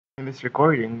In this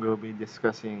recording, we'll be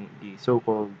discussing the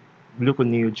so-called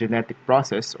gluconeogenetic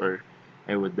process, or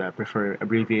I would prefer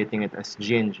abbreviating it as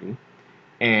GNG.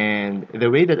 And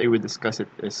the way that I would discuss it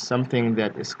is something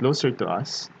that is closer to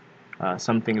us,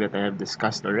 something that I have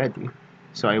discussed already.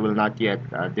 So I will not yet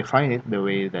define it the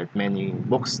way that many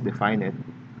books define it.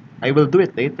 I will do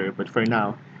it later, but for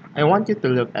now, I want you to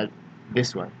look at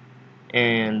this one.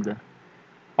 And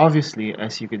obviously,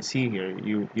 as you can see here,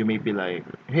 you may be like,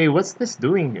 hey, what's this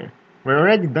doing here? We're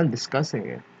already done discussing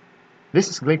it. This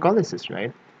is glycolysis,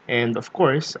 right? And of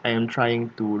course, I am trying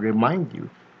to remind you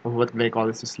of what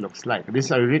glycolysis looks like.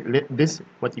 This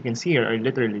what you can see here are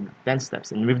literally 10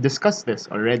 steps, and we've discussed this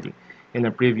already in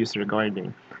a previous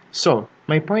recording. So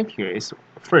my point here is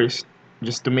first,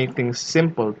 just to make things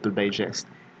simple to digest,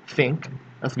 think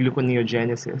of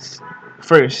gluconeogenesis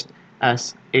first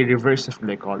as a reverse of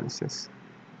glycolysis.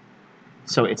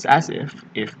 So it's as if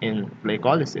in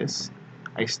glycolysis,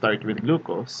 I start with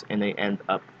glucose and I end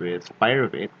up with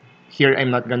pyruvate. Here,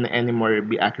 I'm not gonna anymore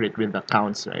be accurate with the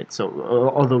counts, right? So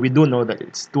although we do know that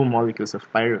it's two molecules of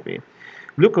pyruvate,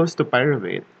 glucose to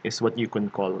pyruvate is what you can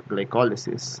call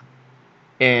glycolysis.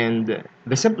 And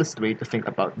the simplest way to think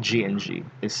about G and G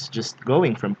is just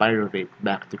going from pyruvate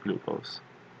back to glucose.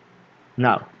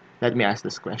 Now, let me ask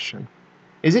this question.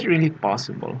 Is it really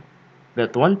possible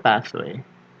that one pathway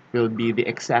will be the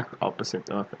exact opposite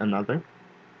of another?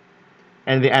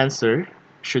 And the answer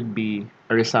should be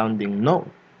a resounding no.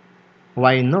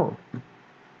 Why no?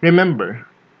 Remember,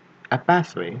 a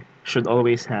pathway should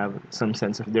always have some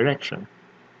sense of direction.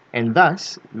 And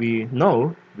thus, we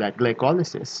know that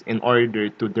glycolysis, in order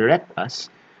to direct us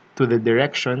to the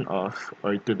direction of,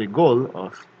 or to the goal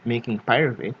of making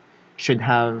pyruvate, should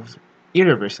have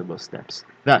irreversible steps.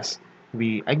 Thus,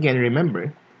 we again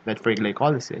remember that for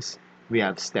glycolysis, we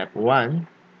have step 1,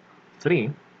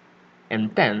 3,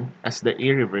 and 10 as the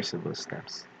irreversible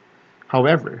steps.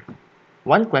 However,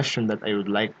 one question that I would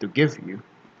like to give you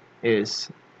is,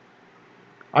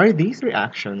 are these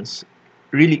reactions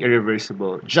really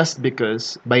irreversible just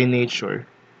because by nature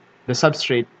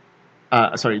the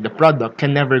the product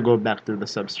can never go back to the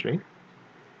substrate?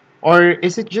 Or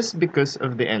is it just because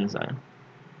of the enzyme?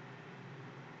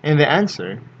 And the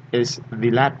answer is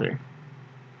the latter.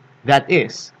 That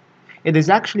is, it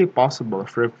is actually possible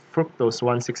for fructose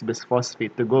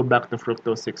 1,6-bisphosphate to go back to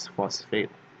fructose 6-phosphate.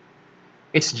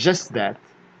 It's just that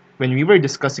when we were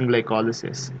discussing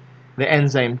glycolysis, the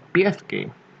enzyme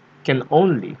PFK can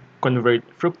only convert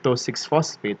fructose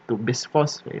 6-phosphate to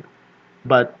bisphosphate,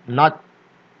 but not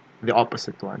the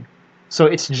opposite one. So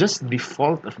it's just the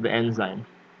fault of the enzyme,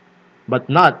 but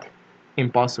not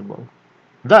impossible.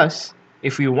 Thus,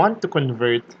 if we want to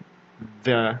convert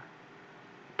the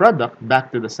product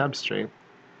back to the substrate,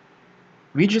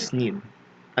 we just need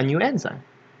a new enzyme.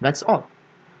 That's all.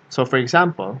 So for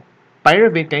example,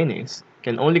 pyruvate kinase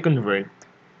can only convert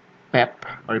PEP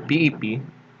or PEP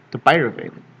to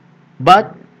pyruvate,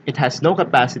 but it has no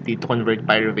capacity to convert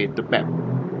pyruvate to PEP.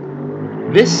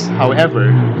 This,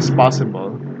 however, is possible,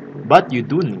 but you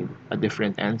do need a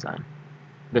different enzyme.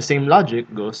 The same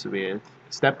logic goes with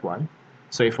step 1.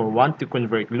 So if we want to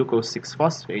convert glucose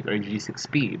 6-phosphate or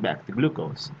G6P back to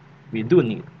glucose, we do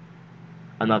need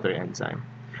another enzyme.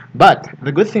 But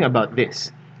the good thing about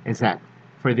this is that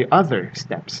for the other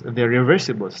steps, the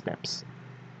reversible steps,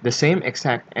 the same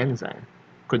exact enzyme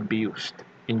could be used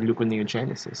in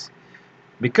gluconeogenesis.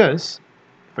 Because,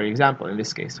 for example, in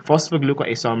this case,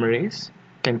 phosphoglucoisomerase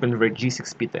can convert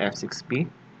G6P to F6P,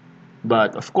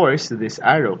 but of course, this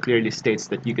arrow clearly states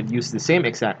that you could use the same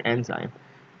exact enzyme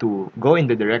to go in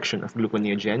the direction of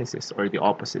gluconeogenesis, or the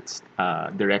opposite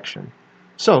direction.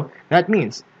 So that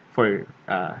means for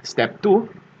step 2,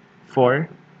 4,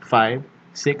 5,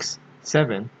 6,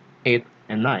 7, 8,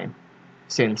 and 9,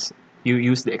 since you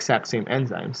use the exact same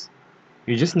enzymes,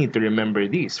 you just need to remember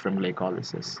these from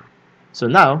glycolysis. So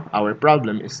now, our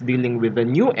problem is dealing with the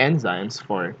new enzymes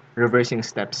for reversing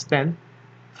steps 10,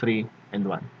 3, and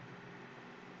 1.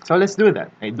 So let's do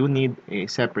that. I do need a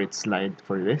separate slide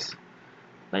for this,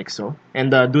 like so.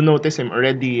 And do notice I'm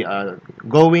already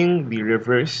going the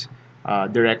reverse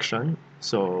direction.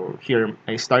 So here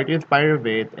I start with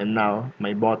pyruvate, and now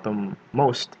my bottom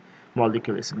most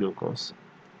molecule is glucose,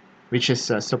 which is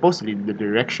supposedly the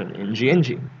direction in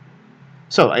GNG.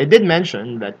 So I did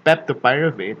mention that PEP to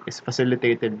pyruvate is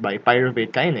facilitated by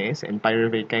pyruvate kinase, and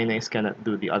pyruvate kinase cannot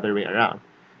do the other way around.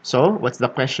 So what's the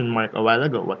question mark a while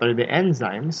ago? What are the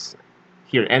enzymes?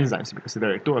 Here, enzymes, because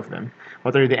there are two of them.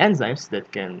 What are the enzymes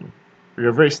that can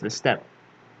reverse this step?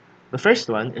 The first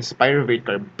one is pyruvate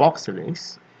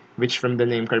carboxylase, which from the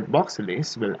name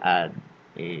carboxylase will add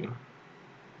a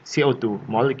CO2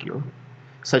 molecule.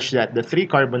 such that the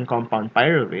 3-carbon compound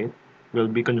pyruvate will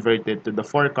be converted to the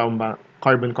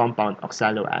 4-carbon compound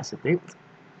oxaloacetate.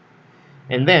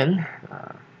 And then,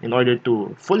 in order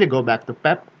to fully go back to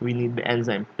PEP, we need the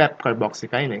enzyme PEP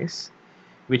carboxykinase,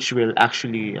 which will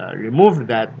actually remove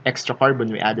that extra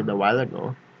carbon we added a while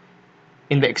ago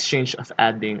in the exchange of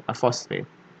adding a phosphate.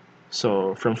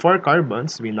 So from 4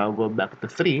 carbons, we now go back to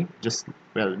 3.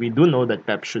 We do know that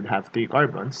PEP should have 3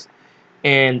 carbons.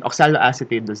 And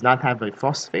oxaloacetate does not have a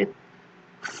phosphate.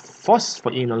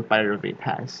 Phosphoenol pyruvate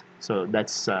has. So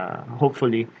that's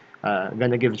hopefully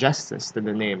gonna give justice to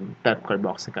the name PEP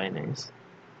carboxykinase.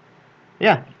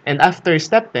 Yeah, and after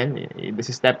step 10, this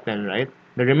is step 10, right?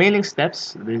 The remaining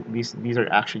steps, these are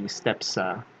actually steps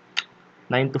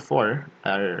 9 to 4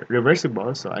 are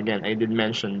reversible. So again, I did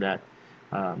mention that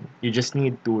you just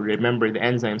need to remember the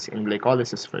enzymes in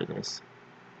glycolysis for this.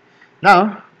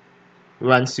 Now,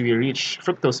 once we reach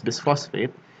fructose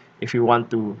bisphosphate, if you want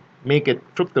to make it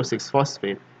fructose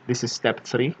 6-phosphate, this is step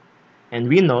 3. And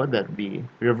we know that the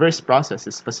reverse process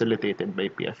is facilitated by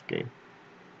PFK.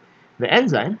 The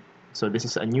enzyme, so this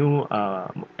is a new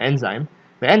enzyme,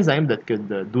 the enzyme that could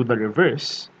do the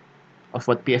reverse of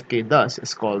what PFK does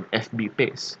is called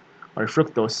FBPase, or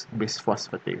fructose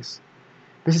bisphosphatase.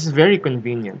 This is very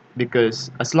convenient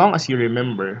because as long as you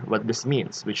remember what this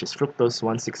means, which is fructose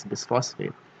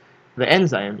 1,6-bisphosphate, the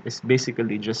enzyme is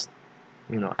basically just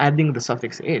adding the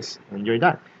suffix ase, and you're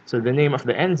done. So the name of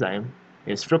the enzyme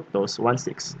is fructose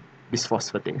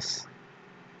 1,6-bisphosphatase.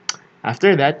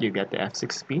 After that, you get the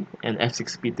F6P, and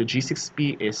F6P to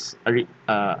G6P is a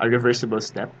reversible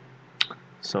step.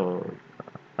 So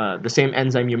the same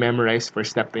enzyme you memorize for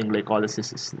step 2 in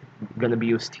glycolysis is going to be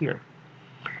used here.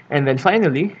 And then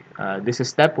finally, this is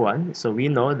step 1. So we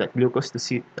know that glucose to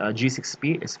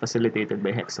G6P is facilitated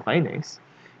by hexokinase,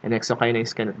 and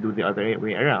hexokinase cannot do the other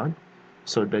way around.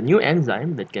 So the new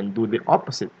enzyme that can do the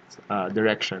opposite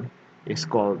direction is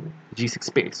called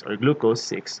G6-pase, or glucose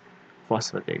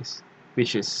 6-phosphatase,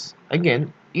 which is,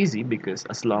 again, easy because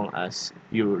as long as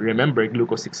you remember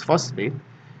glucose 6-phosphate,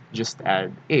 just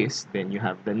add ase, then you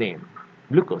have the name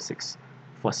glucose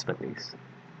 6-phosphatase.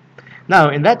 Now,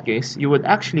 in that case, you would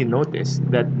actually notice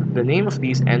that the name of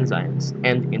these enzymes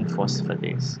end in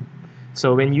phosphatase.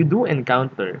 So when you do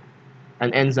encounter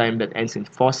an enzyme that ends in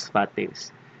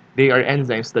phosphatase, they are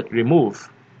enzymes that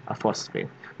remove a phosphate.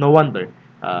 No wonder.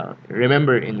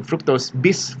 Remember, in fructose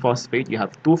bisphosphate, you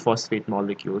have 2 phosphate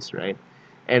molecules, right?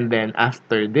 And then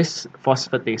after this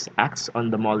phosphatase acts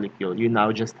on the molecule, you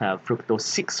now just have fructose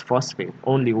 6-phosphate.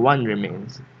 Only 1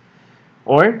 remains.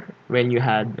 Or when you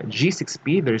had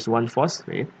G6P, there's 1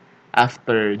 phosphate.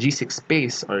 After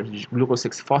G6-pase or glucose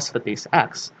 6-phosphatase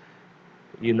acts,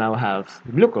 you now have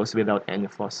glucose without any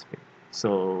phosphate.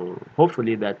 So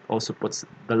hopefully that also puts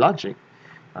the logic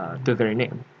to their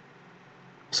name.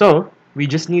 So we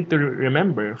just need to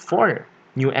remember 4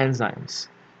 new enzymes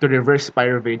to reverse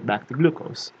pyruvate back to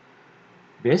glucose.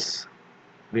 This,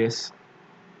 and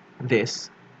this.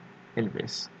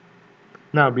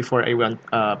 Now, before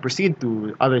I proceed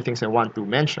to other things I want to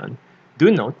mention,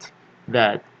 do note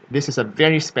that this is a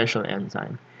very special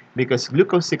enzyme because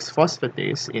glucose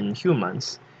 6-phosphatase in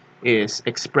humans is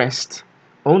expressed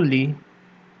only,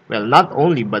 well, not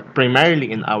only, but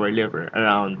primarily in our liver,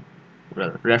 around,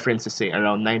 well, references say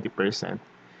around 90%,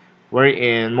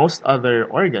 wherein most other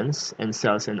organs and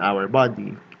cells in our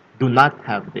body do not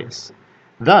have this.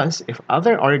 Thus, if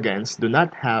other organs do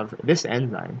not have this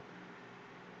enzyme,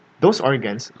 those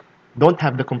organs don't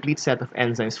have the complete set of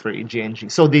enzymes for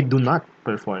GNG, so they do not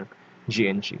perform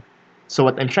GNG. So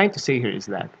what I'm trying to say here is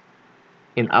that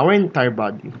in our entire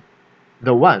body,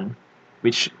 the one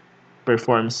which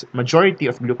performs majority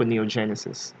of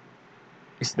gluconeogenesis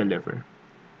is the liver.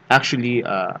 Actually,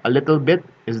 a little bit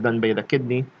is done by the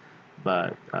kidney,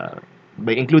 but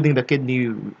by including the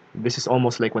kidney, this is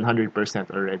almost like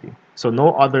 100% already. So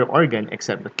no other organ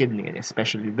except the kidney, and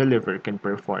especially the liver, can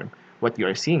perform what you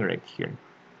are seeing right here.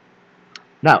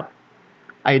 Now,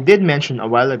 I did mention a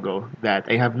while ago that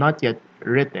I have not yet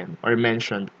written or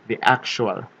mentioned the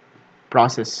actual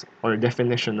process or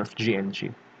definition of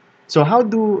GNG. So how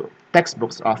do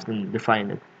textbooks often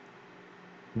define it?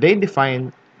 They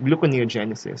define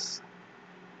gluconeogenesis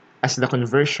as the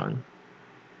conversion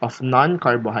of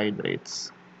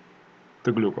non-carbohydrates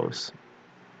to glucose.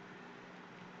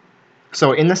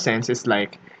 So in a sense, it's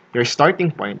like your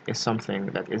starting point is something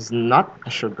that is not a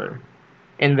sugar,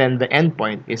 and then the end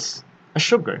point is a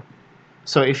sugar.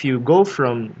 So if you go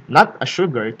from not a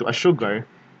sugar to a sugar,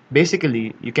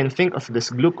 basically you can think of this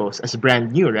glucose as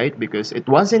brand new, right? Because it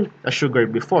wasn't a sugar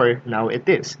before, now it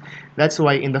is. That's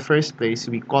why in the first place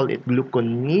we call it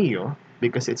gluconeo,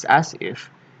 because it's as if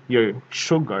your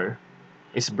sugar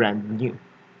is brand new.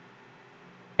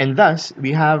 And thus,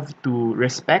 we have to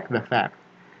respect the fact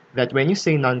that when you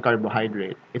say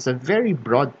non-carbohydrate, it's a very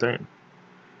broad term.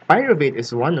 Pyruvate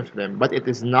is one of them, but it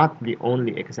is not the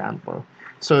only example.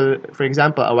 So, for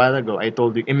example, a while ago, I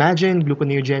told you, imagine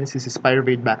gluconeogenesis is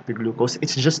pyruvate back to glucose.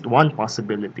 It's just one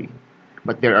possibility.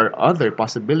 But there are other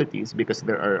possibilities because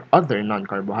there are other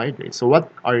non-carbohydrates. So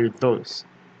what are those?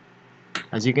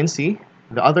 As you can see,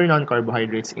 the other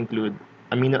non-carbohydrates include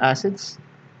amino acids,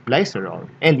 glycerol,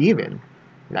 and even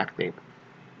lactate.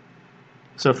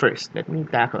 So first, let me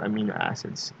tackle amino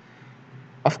acids.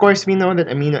 Of course, we know that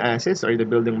amino acids are the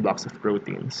building blocks of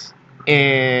proteins.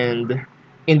 And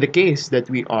in the case that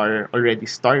we are already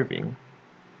starving,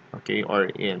 okay, or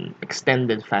in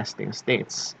extended fasting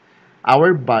states,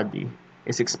 our body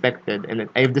is expected, and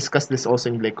I've discussed this also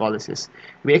in glycolysis,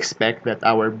 we expect that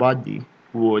our body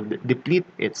would deplete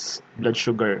its blood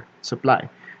sugar supply.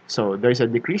 So there's a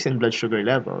decrease in blood sugar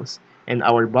levels, and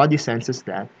our body senses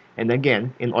that. And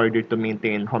again, in order to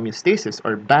maintain homeostasis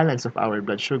or balance of our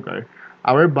blood sugar,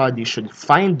 our body should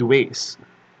find ways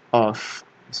of,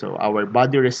 so our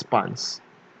body response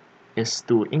is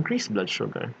to increase blood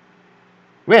sugar.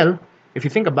 Well, if you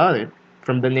think about it,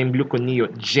 from the name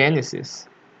gluconeogenesis,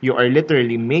 you are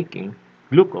literally making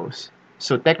glucose.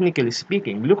 So technically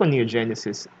speaking,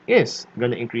 gluconeogenesis is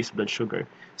going to increase blood sugar.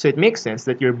 So it makes sense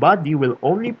that your body will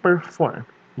only perform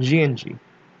GNG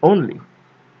only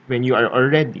when you are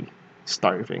already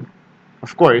starving.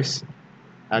 Of course,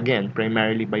 again,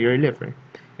 primarily by your liver.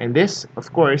 And this,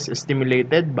 of course, is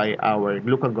stimulated by our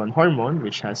glucagon hormone,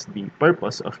 which has the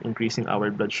purpose of increasing our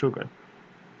blood sugar.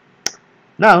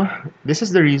 Now, this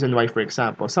is the reason why, for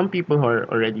example, some people who are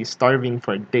already starving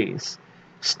for days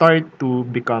start to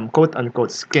become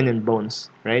quote-unquote skin and bones,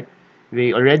 right?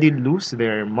 They already lose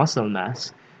their muscle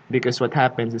mass because what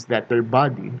happens is that their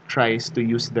body tries to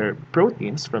use their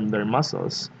proteins from their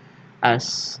muscles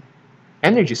as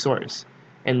energy source.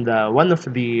 And one of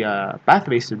the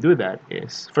pathways to do that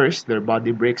is first, their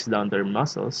body breaks down their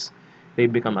muscles, they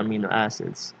become amino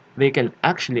acids. They can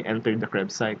actually enter the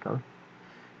Krebs cycle.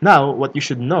 Now, what you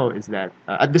should know is that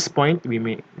at this point,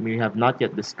 we have not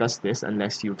yet discussed this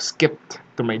unless you've skipped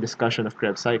to my discussion of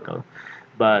Krebs cycle.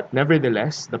 But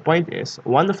nevertheless, the point is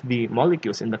one of the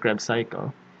molecules in the Krebs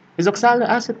cycle is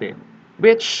oxaloacetate,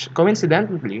 which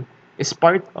coincidentally is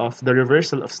part of the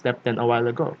reversal of step 10 a while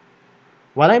ago.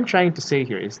 What I'm trying to say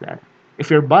here is that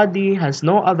if your body has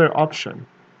no other option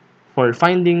for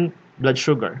finding blood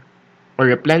sugar or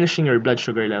replenishing your blood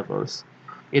sugar levels,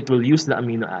 it will use the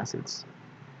amino acids.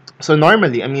 So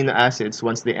normally, amino acids,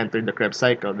 once they enter the Krebs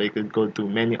cycle, they could go to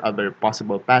many other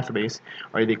possible pathways,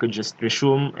 or they could just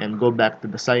resume and go back to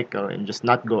the cycle and just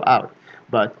not go out.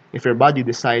 But if your body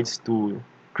decides to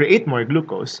create more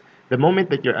glucose, the moment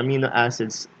that your amino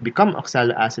acids become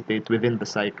oxaloacetate within the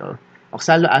cycle,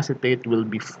 oxaloacetate will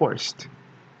be forced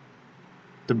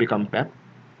to become PEP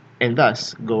and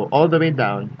thus go all the way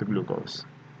down to glucose.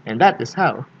 And that is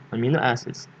how amino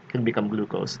acids can become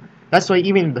glucose. That's why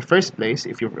even in the first place,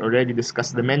 if you've already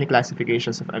discussed the many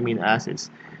classifications of amino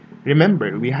acids,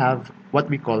 remember we have what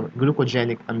we call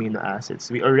glucogenic amino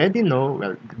acids. We already know,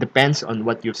 well, it depends on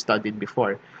what you've studied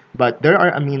before, but there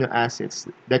are amino acids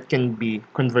that can be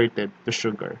converted to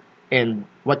sugar. And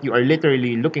what you are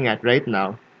literally looking at right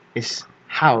now is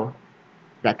how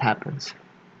that happens.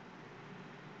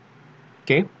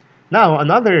 Okay? Now,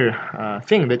 another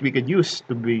thing that we could use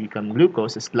to become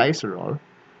glucose is glycerol,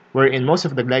 wherein most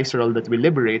of the glycerol that we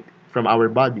liberate from our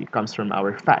body comes from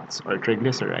our fats or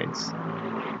triglycerides.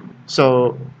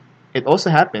 So, it also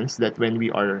happens that when we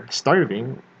are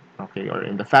starving, okay, or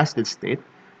in the fasted state,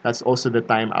 that's also the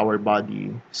time our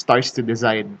body starts to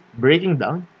decide breaking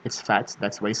down its fats.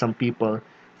 That's why some people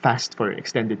fast for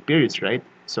extended periods, right?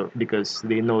 So, because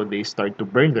they know they start to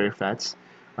burn their fats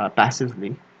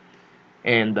passively.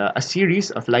 And a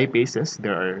series of lipases,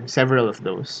 there are several of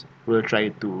those, will try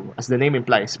to, as the name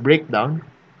implies, break down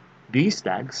these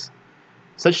tags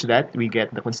such that we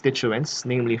get the constituents,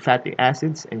 namely fatty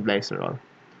acids and glycerol.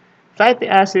 Fatty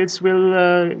acids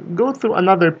will go through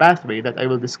another pathway that I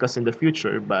will discuss in the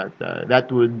future, but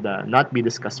that would not be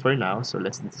discussed for now, so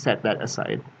let's set that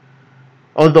aside.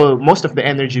 Although most of the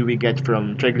energy we get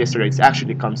from triglycerides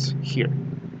actually comes here.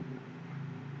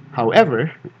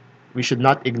 However, we should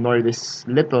not ignore this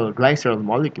little glycerol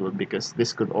molecule because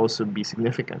this could also be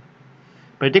significant.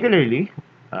 Particularly,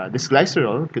 this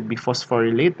glycerol could be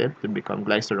phosphorylated to become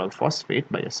glycerol phosphate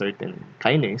by a certain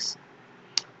kinase.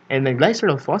 And the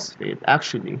glycerol phosphate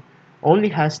actually only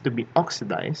has to be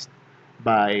oxidized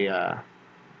by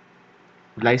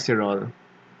glycerol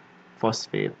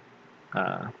phosphate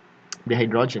uh,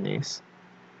 dehydrogenase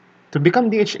to become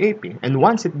DHAP. And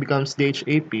once it becomes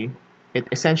DHAP, it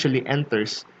essentially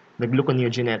enters the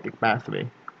gluconeogenetic pathway,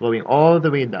 going all the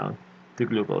way down to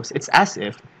glucose. It's as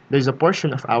if there's a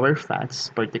portion of our fats,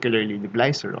 particularly the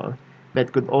glycerol,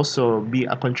 that could also be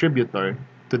a contributor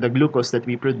to the glucose that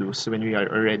we produce when we are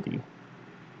already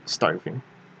starving.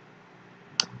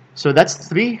 So that's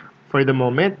three for the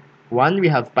moment. One, we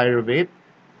have pyruvate,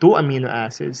 two amino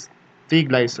acids, three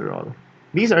glycerol.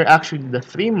 These are actually the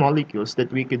three molecules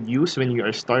that we could use when we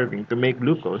are starving to make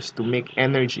glucose, to make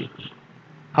energy.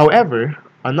 However,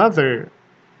 another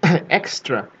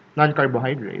extra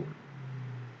non-carbohydrate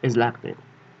is lactate.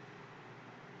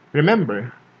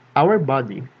 Remember, our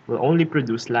body will only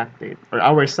produce lactate, or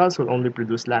our cells will only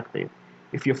produce lactate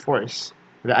if you force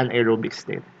the anaerobic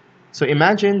state. So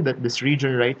imagine that this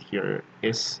region right here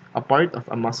is a part of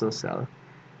a muscle cell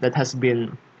that has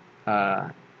been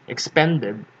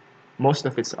expended most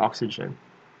of its oxygen.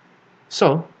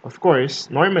 So, of course,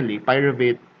 normally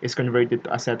pyruvate is converted to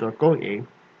acetyl-CoA.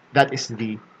 That is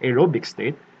the aerobic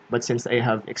state. But since I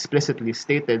have explicitly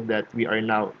stated that we are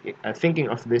now thinking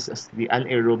of this as the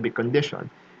anaerobic condition,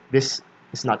 this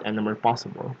is not anymore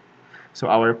possible. So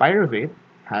our pyruvate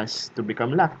has to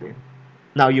become lactate.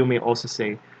 Now you may also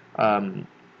say,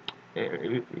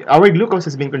 our glucose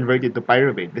has been converted to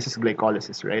pyruvate. This is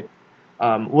glycolysis, right?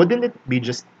 Wouldn't it be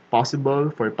just possible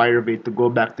for pyruvate to go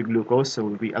back to glucose so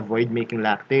we avoid making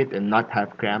lactate and not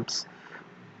have cramps?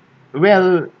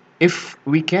 Well, if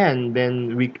we can,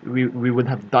 then we would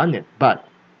have done it. But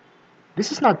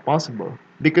this is not possible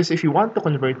because if you want to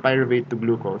convert pyruvate to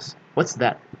glucose, what's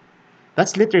that?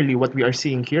 That's literally what we are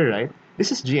seeing here, right?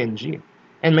 This is GNG.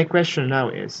 And my question now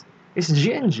is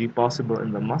GNG possible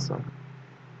in the muscle?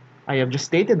 I have just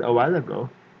stated a while ago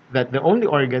that the only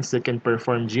organs that can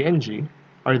perform GNG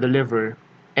are the liver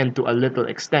and to a little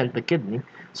extent the kidney,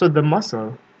 so the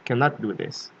muscle cannot do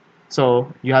this.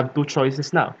 So you have two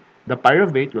choices now. The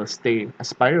pyruvate will stay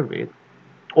as pyruvate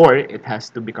or it has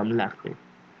to become lactate.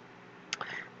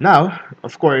 Now,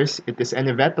 of course, it is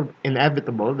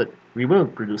inevitable that we will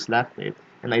produce lactate,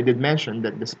 and I did mention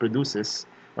that this produces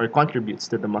or contributes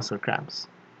to the muscle cramps.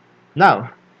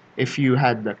 Now, if you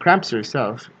had the cramps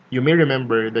yourself, you may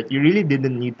remember that you really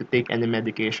didn't need to take any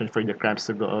medication for the cramps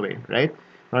to go away, right?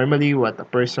 Normally, what a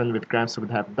person with cramps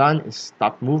would have done is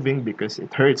stop moving because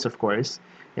it hurts, of course,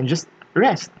 and just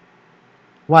rest.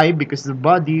 Why? Because the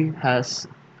body has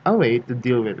a way to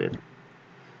deal with it.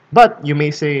 But you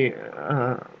may say,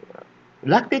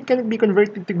 lactate cannot be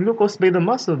converted to glucose by the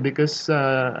muscle because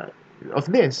of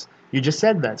this. You just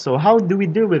said that. So how do we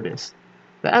deal with this?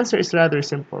 The answer is rather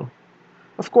simple.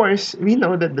 Of course, we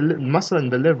know that the muscle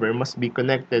and the liver must be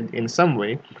connected in some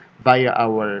way via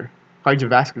our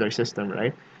cardiovascular system,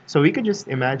 right? So we could just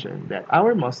imagine that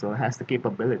our muscle has the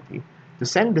capability to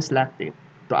send this lactate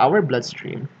to our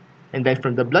bloodstream, and then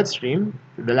from the bloodstream,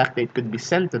 the lactate could be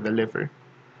sent to the liver.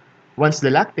 Once the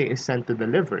lactate is sent to the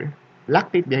liver,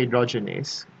 lactate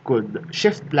dehydrogenase could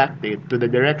shift lactate to the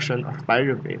direction of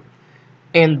pyruvate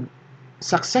and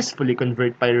successfully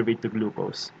convert pyruvate to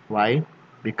glucose. Why?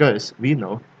 Because we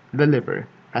know the liver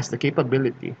has the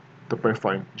capability to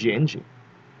perform GNG.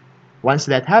 Once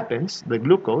that happens, the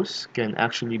glucose can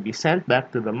actually be sent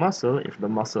back to the muscle if the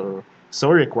muscle so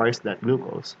requires that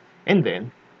glucose. And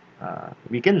then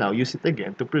we can now use it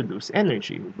again to produce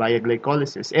energy via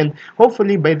glycolysis. And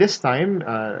hopefully by this time,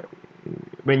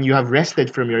 when you have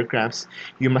rested from your cramps,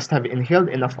 you must have inhaled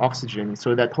enough oxygen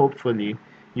so that hopefully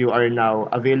you are now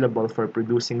available for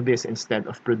producing this instead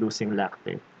of producing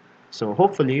lactate. So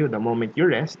hopefully, the moment you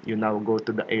rest, you now go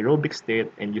to the aerobic state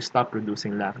and you stop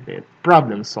producing lactate.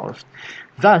 Problem solved.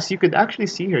 Thus, you could actually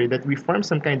see here that we form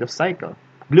some kind of cycle.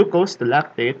 Glucose to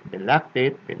lactate,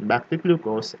 then back to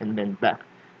glucose, and then back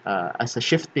as a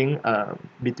shifting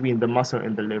between the muscle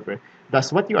and the liver.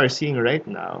 Thus, what you are seeing right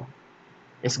now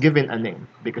is given a name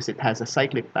because it has a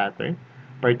cyclic pattern.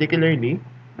 Particularly,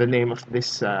 the name of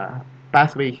this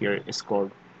pathway here is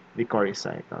called the Cori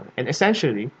cycle. And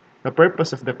essentially, the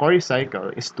purpose of the Cori cycle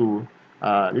is to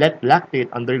let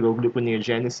lactate undergo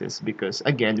gluconeogenesis because,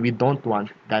 again, we don't want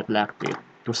that lactate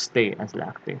to stay as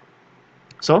lactate.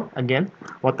 So, again,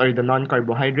 what are the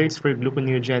non-carbohydrates for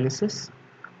gluconeogenesis?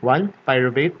 1.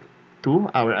 Pyruvate. 2.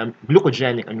 Our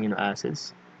glucogenic amino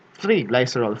acids. 3.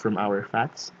 Glycerol from our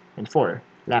fats. And 4.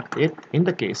 Lactate in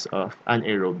the case of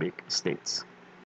anaerobic states.